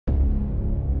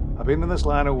I've been in this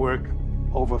line of work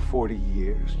over 40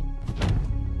 years.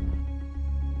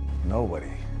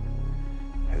 Nobody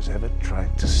has ever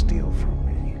tried to steal from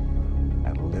me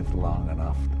and lived long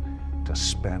enough to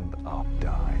spend a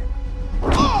dime.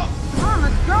 Oh! Come on,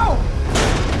 let's go!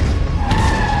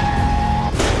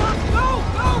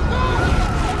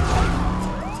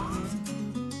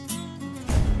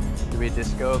 Do we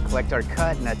just go collect our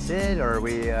cut and that's it, or are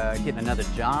we getting another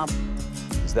job?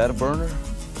 Is that a burner?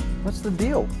 What's the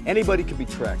deal? Anybody could be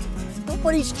tracked.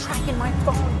 Nobody's tracking my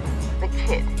phone. The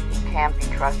kid can't be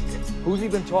trusted. Who's he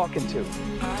been talking to?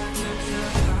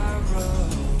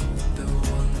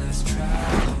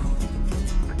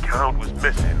 The count was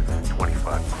missing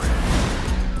 25 grand.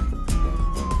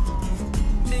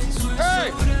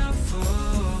 Hey!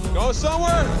 Go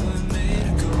somewhere?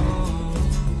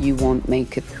 You won't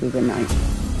make it through the night.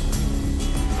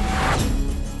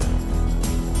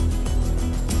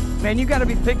 Man, you gotta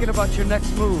be thinking about your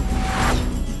next move.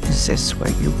 Is this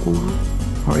what you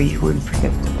want, or are you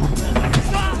unpredictable?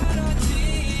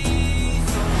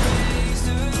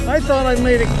 I thought I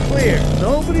made it clear.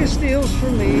 Nobody steals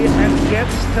from me and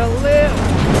gets to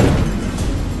live.